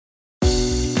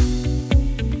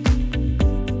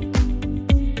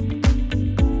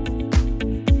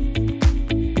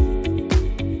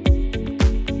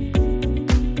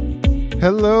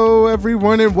Hello,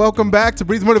 everyone, and welcome back to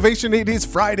Breathe Motivation. It is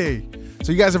Friday.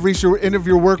 So you guys have reached your end of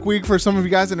your work week. For some of you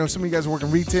guys, I know some of you guys are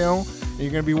working retail, and you're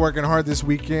going to be working hard this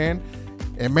weekend.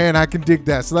 And man, I can dig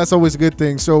that. So that's always a good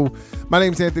thing. So my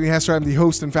name is Anthony Hester. I'm the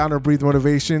host and founder of Breathe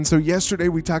Motivation. So yesterday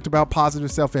we talked about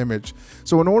positive self-image.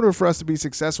 So in order for us to be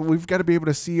successful, we've got to be able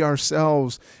to see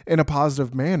ourselves in a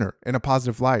positive manner, in a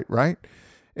positive light, right?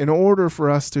 In order for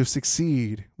us to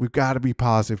succeed, we've got to be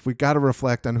positive. We've got to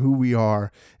reflect on who we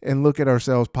are and look at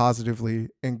ourselves positively.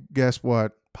 And guess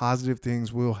what? Positive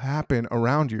things will happen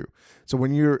around you. So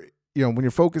when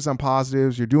you're focused on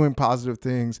positives, you're doing positive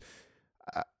things.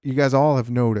 You guys all have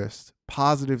noticed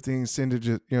positive things tend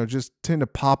to just tend to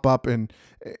pop up in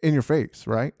your face,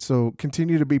 right? So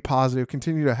continue to be positive,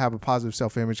 continue to have a positive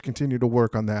self-image, continue to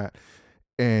work on that,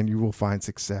 and you will find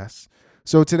success.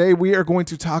 So today we are going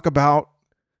to talk about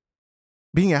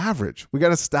being average. We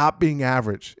got to stop being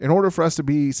average. In order for us to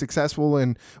be successful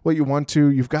in what you want to,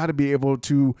 you've got to be able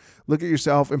to look at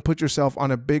yourself and put yourself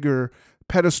on a bigger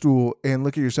pedestal and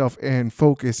look at yourself and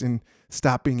focus and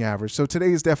stop being average. So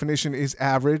today's definition is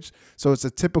average. So it's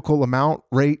a typical amount,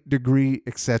 rate, degree,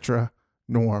 etc.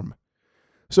 norm.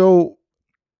 So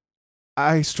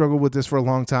I struggled with this for a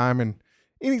long time, and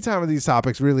any time of these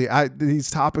topics, really,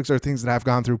 these topics are things that I've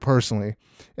gone through personally.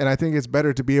 And I think it's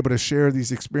better to be able to share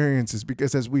these experiences,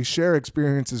 because as we share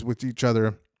experiences with each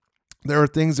other, there are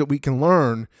things that we can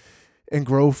learn and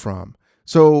grow from.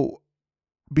 So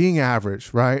being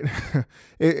average, right?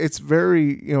 It's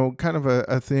very, kind of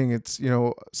a thing. It's,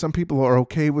 some people are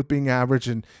okay with being average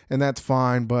and that's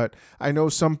fine. But I know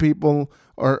some people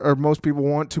or most people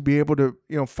want to be able to,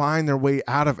 find their way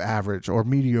out of average or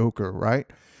mediocre, right?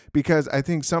 Because I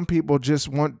think some people just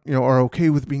are okay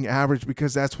with being average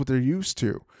because that's what they're used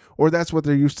to, or that's what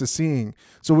they're used to seeing.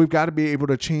 So we've got to be able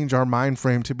to change our mind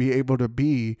frame to be able to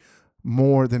be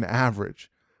more than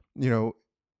average.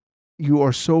 You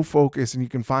are so focused and you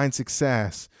can find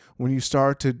success when you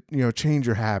start to, change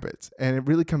your habits. And it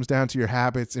really comes down to your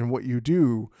habits and what you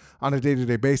do on a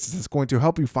day-to-day basis. It's going to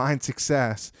help you find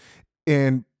success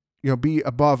and, be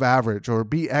above average or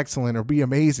be excellent or be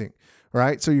amazing.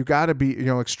 Right? So you got to be,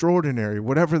 extraordinary,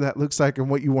 whatever that looks like and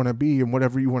what you want to be and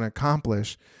whatever you want to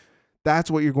accomplish. That's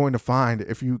what you're going to find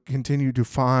if you continue to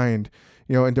find,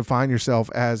 and define yourself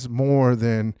as more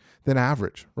than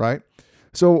average, right?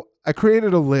 So I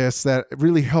created a list that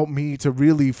really helped me to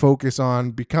really focus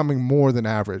on becoming more than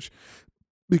average.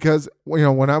 Because,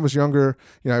 when I was younger,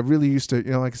 I really used to,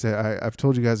 like I said, I've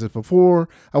told you guys this before,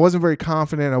 I wasn't very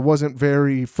confident. I wasn't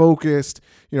very focused.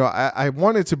 I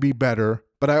wanted to be better,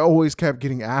 but I always kept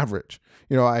getting average.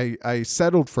 I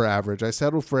settled for average. I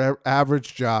settled for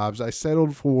average jobs. I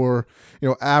settled for,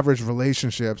 average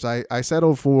relationships. I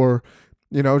settled for,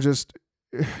 just,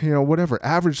 whatever,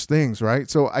 average things, right?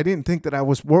 So I didn't think that I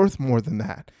was worth more than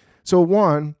that. So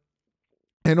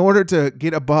in order to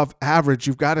get above average,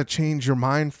 you've got to change your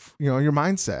mind, your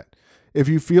mindset. If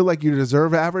you feel like you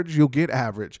deserve average, you'll get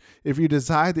average. If you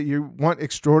decide that you want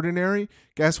extraordinary,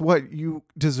 guess what? You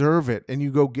deserve it and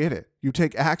you go get it. You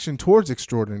take action towards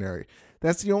extraordinary.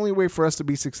 That's the only way for us to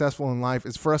be successful in life,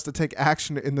 is for us to take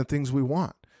action in the things we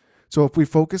want. So if we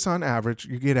focus on average,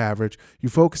 you get average. You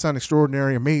focus on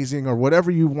extraordinary, amazing, or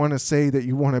whatever you want to say that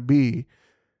you want to be,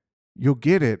 you'll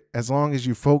get it as long as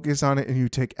you focus on it and you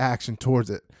take action towards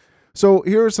it. So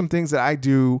here are some things that I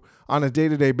do on a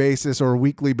day-to-day basis or a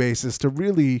weekly basis to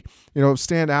really,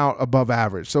 stand out above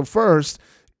average. So first,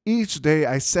 each day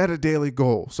I set a daily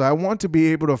goal. So I want to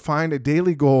be able to find a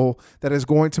daily goal that is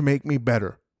going to make me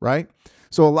better, right?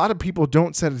 So a lot of people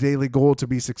don't set a daily goal to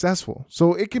be successful.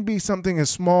 So it can be something as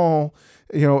small,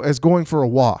 as going for a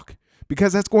walk,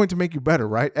 because that's going to make you better,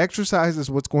 right? Exercise is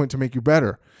what's going to make you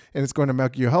better, and it's going to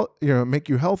make you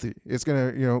healthy. It's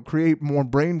going to, create more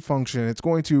brain function. It's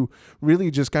going to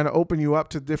really just kind of open you up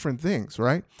to different things,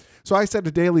 right? So I set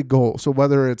a daily goal. So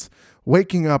whether it's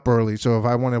waking up early, so if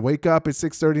I want to wake up at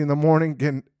 6:30 in the morning,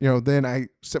 then I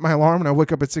set my alarm and I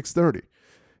wake up at 6:30.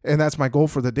 And that's my goal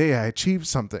for the day. I achieved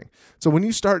something. So when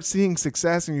you start seeing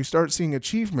success and you start seeing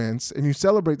achievements and you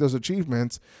celebrate those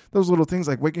achievements, those little things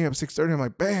like waking up at 6:30, I'm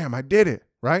like, bam, I did it,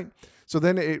 right? So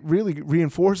then it really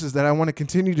reinforces that I want to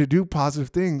continue to do positive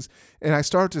things. And I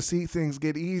start to see things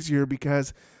get easier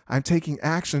because I'm taking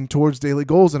action towards daily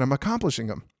goals and I'm accomplishing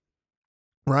them.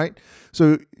 Right?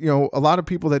 So, a lot of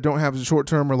people that don't have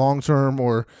short-term or long-term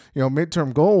or,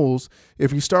 midterm goals,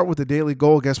 if you start with a daily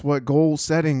goal, guess what? Goal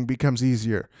setting becomes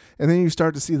easier. And then you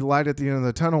start to see the light at the end of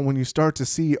the tunnel when you start to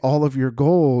see all of your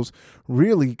goals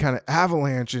really kind of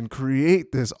avalanche and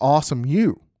create this awesome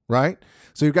you, right?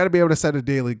 So you've got to be able to set a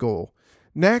daily goal.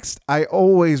 Next, I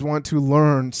always want to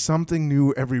learn something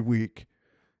new every week.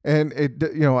 And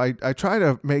I try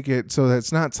to make it so that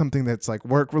it's not something that's like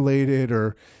work related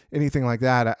or anything like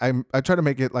that. I try to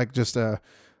make it like just I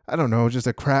don't know, just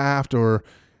a craft, or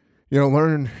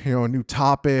learn, a new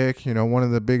topic. One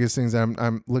of the biggest things that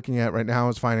I'm looking at right now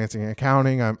is financing and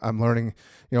accounting. I'm learning,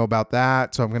 about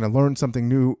that. So I'm going to learn something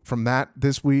new from that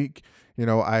this week.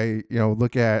 I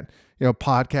look at,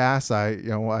 podcasts.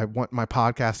 I want my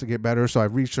podcast to get better. So I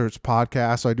research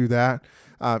podcasts. So I do that.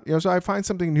 So I find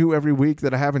something new every week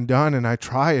that I haven't done, and I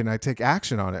try it and I take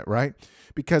action on it, right?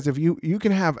 Because if you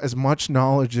can have as much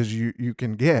knowledge as you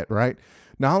can get, right?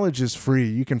 Knowledge is free.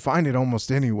 You can find it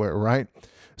almost anywhere, right?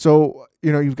 So,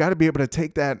 you've got to be able to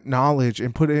take that knowledge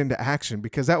and put it into action,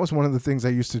 because that was one of the things I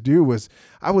used to do. Was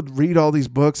I would read all these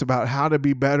books about how to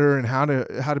be better and how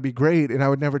to be great, and I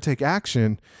would never take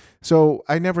action. So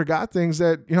I never got things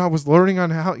that, I was learning on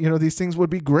how, these things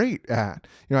would be great at.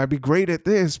 I'd be great at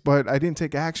this, but I didn't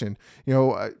take action.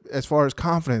 As far as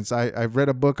confidence, I read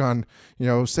a book on,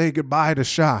 say goodbye to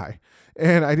shy.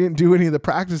 And I didn't do any of the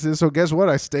practices. So guess what?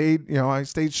 I stayed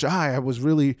shy. I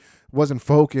wasn't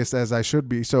focused as I should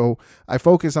be. So I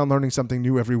focus on learning something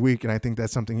new every week. And I think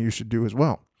that's something you should do as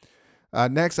well.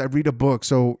 Next, I read a book.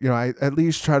 So, I at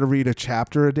least try to read a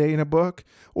chapter a day in a book,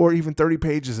 or even 30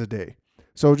 pages a day.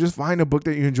 So just find a book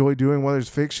that you enjoy doing, whether it's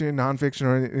fiction, nonfiction,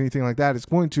 or anything like that. It's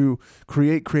going to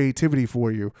create creativity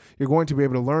for you. You're going to be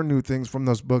able to learn new things from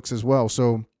those books as well.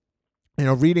 So,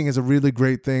 reading is a really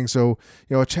great thing. So,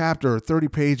 a chapter, 30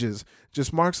 pages,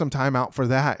 just mark some time out for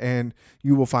that, and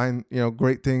you will find,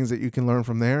 great things that you can learn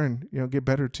from there and, get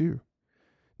better too.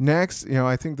 Next,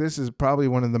 I think this is probably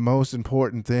one of the most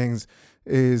important things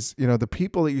is, the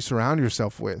people that you surround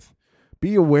yourself with.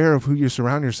 Be aware of who you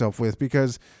surround yourself with,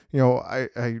 because,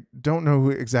 I don't know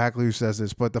exactly who says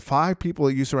this, but the 5 people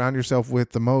that you surround yourself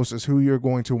with the most is who you're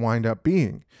going to wind up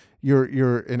being.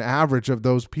 You're an average of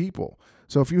those people.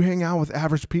 So if you hang out with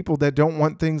average people that don't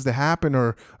want things to happen,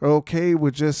 or are okay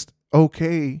with just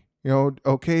okay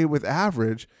with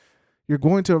average, you're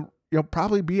going to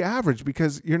probably be average,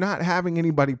 because you're not having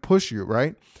anybody push you,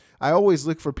 right? I always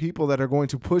look for people that are going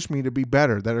to push me to be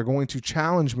better, that are going to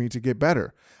challenge me to get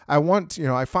better.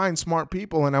 I find smart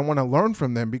people and I want to learn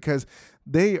from them, because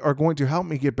they are going to help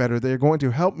me get better. They're going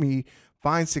to help me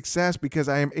find success, because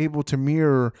I am able to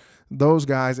mirror those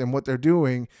guys and what they're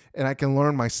doing, and I can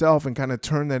learn myself and kind of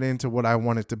turn that into what I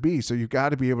want it to be. So you've got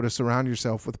to be able to surround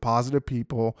yourself with positive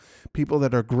people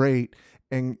that are great,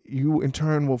 and you in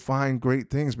turn will find great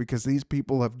things, because these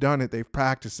people have done it. They've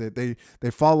practiced it.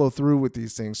 They follow through with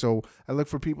these things. So I look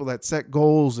for people that set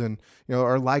goals and,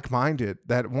 are like-minded,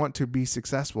 that want to be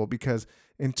successful, because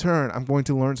in turn, I'm going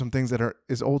to learn some things that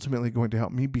is ultimately going to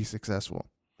help me be successful.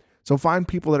 So find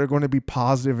people that are going to be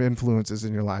positive influences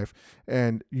in your life,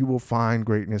 and you will find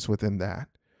greatness within that.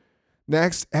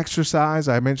 Next, exercise.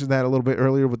 I mentioned that a little bit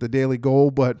earlier with the daily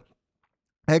goal, but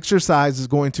exercise is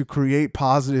going to create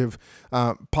positive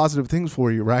things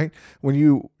for you, right? When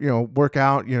you work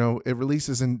out, it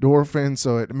releases endorphins,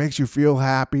 so it makes you feel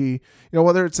happy.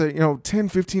 Whether it's 10,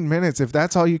 15 minutes, if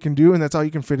that's all you can do and that's all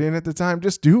you can fit in at the time,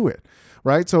 just do it,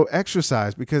 right? So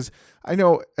exercise, because I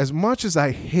know as much as I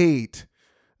hate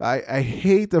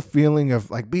the feeling of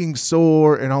like being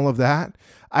sore and all of that,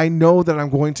 I know that I'm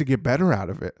going to get better out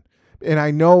of it. And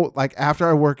I know, like, after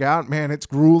I work out, man, it's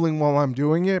grueling while I'm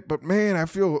doing it, but man, I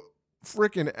feel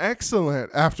freaking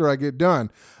excellent after I get done.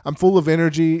 I'm full of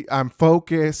energy. I'm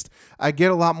focused. I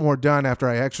get a lot more done after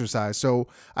I exercise. So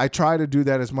I try to do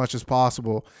that as much as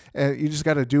possible. And you just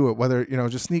got to do it, whether,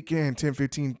 just sneak in 10,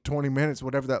 15, 20 minutes,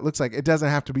 whatever that looks like. It doesn't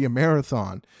have to be a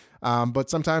marathon. But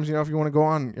sometimes, if you want to go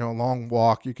on, a long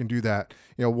walk, you can do that,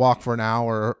 walk for an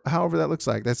hour, or however that looks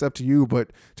like. That's up to you, but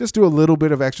just do a little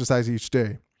bit of exercise each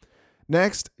day.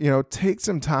 Next, take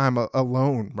some time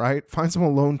alone, right? Find some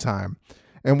alone time.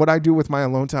 And what I do with my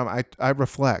alone time, I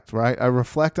reflect, right? I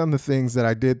reflect on the things that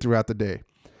I did throughout the day.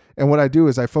 And what I do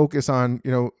is I focus on,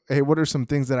 hey, what are some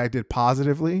things that I did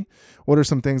positively? What are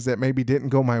some things that maybe didn't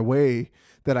go my way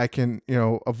that I can,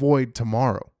 avoid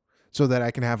tomorrow, so that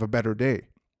I can have a better day,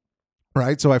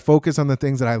 right? So I focus on the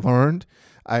things that I learned.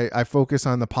 I focus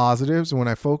on the positives. And when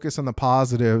I focus on the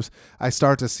positives, I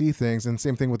start to see things. And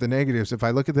same thing with the negatives. If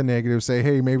I look at the negatives, say,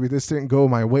 hey, maybe this didn't go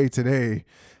my way today.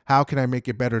 How can I make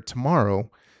it better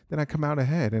tomorrow? Then I come out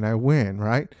ahead and I win,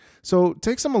 right? So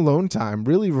take some alone time.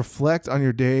 Really reflect on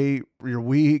your day, your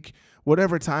week,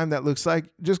 whatever time that looks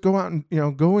like. Just go out and,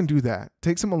 go and do that.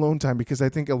 Take some alone time, because I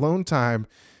think alone time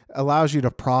allows you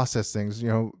to process things,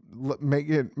 make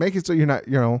it so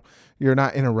you're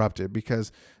not interrupted,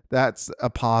 because that's a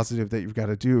positive that you've got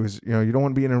to do is, you don't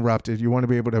want to be interrupted. You want to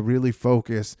be able to really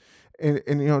focus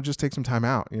and just take some time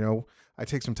out. I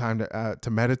take some time to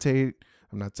meditate.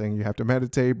 I'm not saying you have to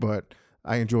meditate, but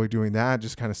I enjoy doing that,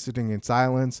 just kind of sitting in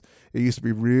silence. It used to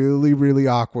be really, really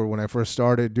awkward when I first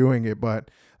started doing it, but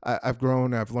I've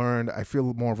grown, I've learned, I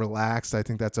feel more relaxed. I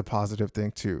think that's a positive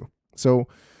thing too. So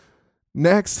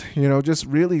next, just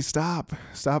really stop,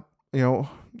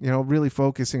 really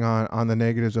focusing on the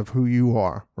negatives of who you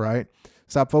are, right?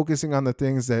 Stop focusing on the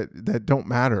things that don't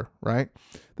matter, right?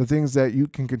 The things that you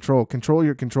can control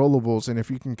your controllables. And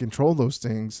if you can control those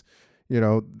things,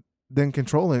 then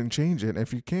control it and change it.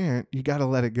 If you can't, you got to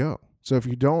let it go. So if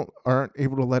you aren't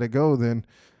able to let it go, then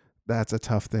that's a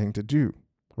tough thing to do,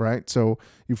 right? So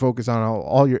you focus on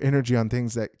all your energy on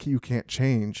things that you can't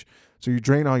change. So you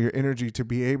drain all your energy to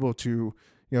be able to,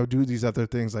 do these other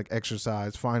things like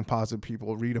exercise, find positive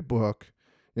people, read a book,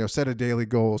 set a daily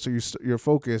goal. So your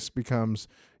focus becomes,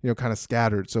 kind of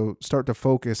scattered. So start to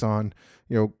focus on,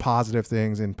 positive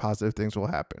things, and positive things will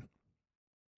happen.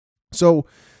 So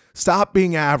stop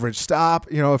being average. Stop,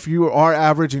 if you are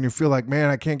average and you feel like, man,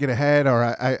 I can't get ahead, or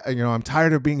I'm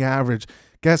tired of being average.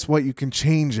 Guess what? You can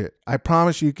change it. I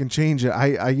promise you can change it.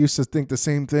 I used to think the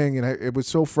same thing, and it was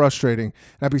so frustrating. And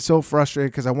I'd be so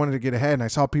frustrated because I wanted to get ahead, and I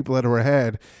saw people that were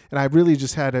ahead, and I really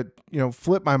just had to,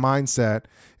 flip my mindset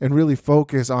and really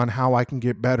focus on how I can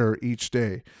get better each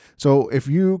day. So if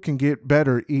you can get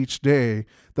better each day,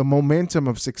 the momentum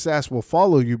of success will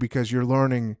follow you because you're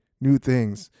learning new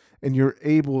things and you're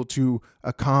able to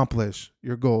accomplish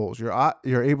your goals.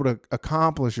 You're able to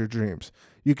accomplish your dreams.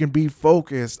 You can be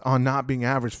focused on not being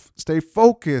average. Stay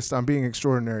focused on being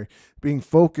extraordinary, being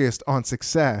focused on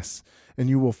success, and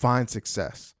you will find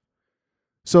success.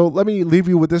 So let me leave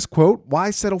you with this quote. Why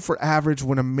settle for average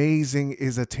when amazing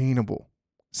is attainable?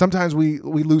 Sometimes we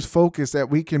lose focus that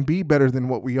we can be better than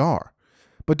what we are.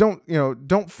 But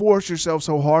don't force yourself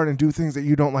so hard and do things that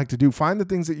you don't like to do. Find the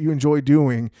things that you enjoy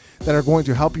doing that are going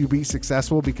to help you be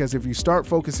successful, because if you start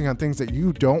focusing on things that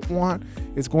you don't want,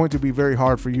 it's going to be very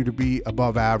hard for you to be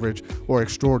above average or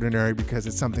extraordinary because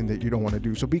it's something that you don't want to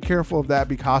do. So be careful of that,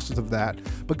 be cautious of that,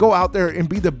 but go out there and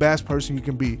be the best person you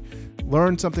can be.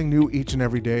 Learn something new each and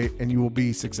every day and you will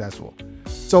be successful.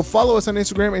 So follow us on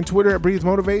Instagram and Twitter at Breathe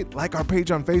Motivate. Like our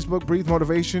page on Facebook, Breathe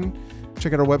Motivation.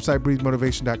 Check out our website,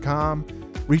 breathemotivation.com.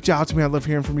 Reach out to me. I love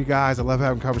hearing from you guys. I love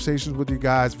having conversations with you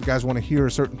guys. If you guys want to hear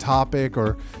a certain topic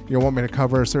or want me to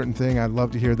cover a certain thing, I'd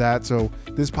love to hear that. So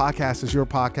this podcast is your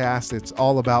podcast. It's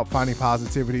all about finding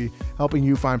positivity, helping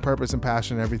you find purpose and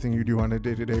passion in everything you do on a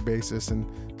day-to-day basis. And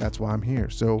that's why I'm here.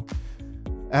 So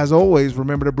as always,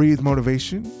 remember to breathe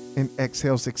motivation and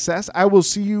exhale success. I will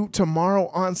see you tomorrow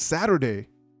on Saturday.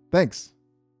 Thanks.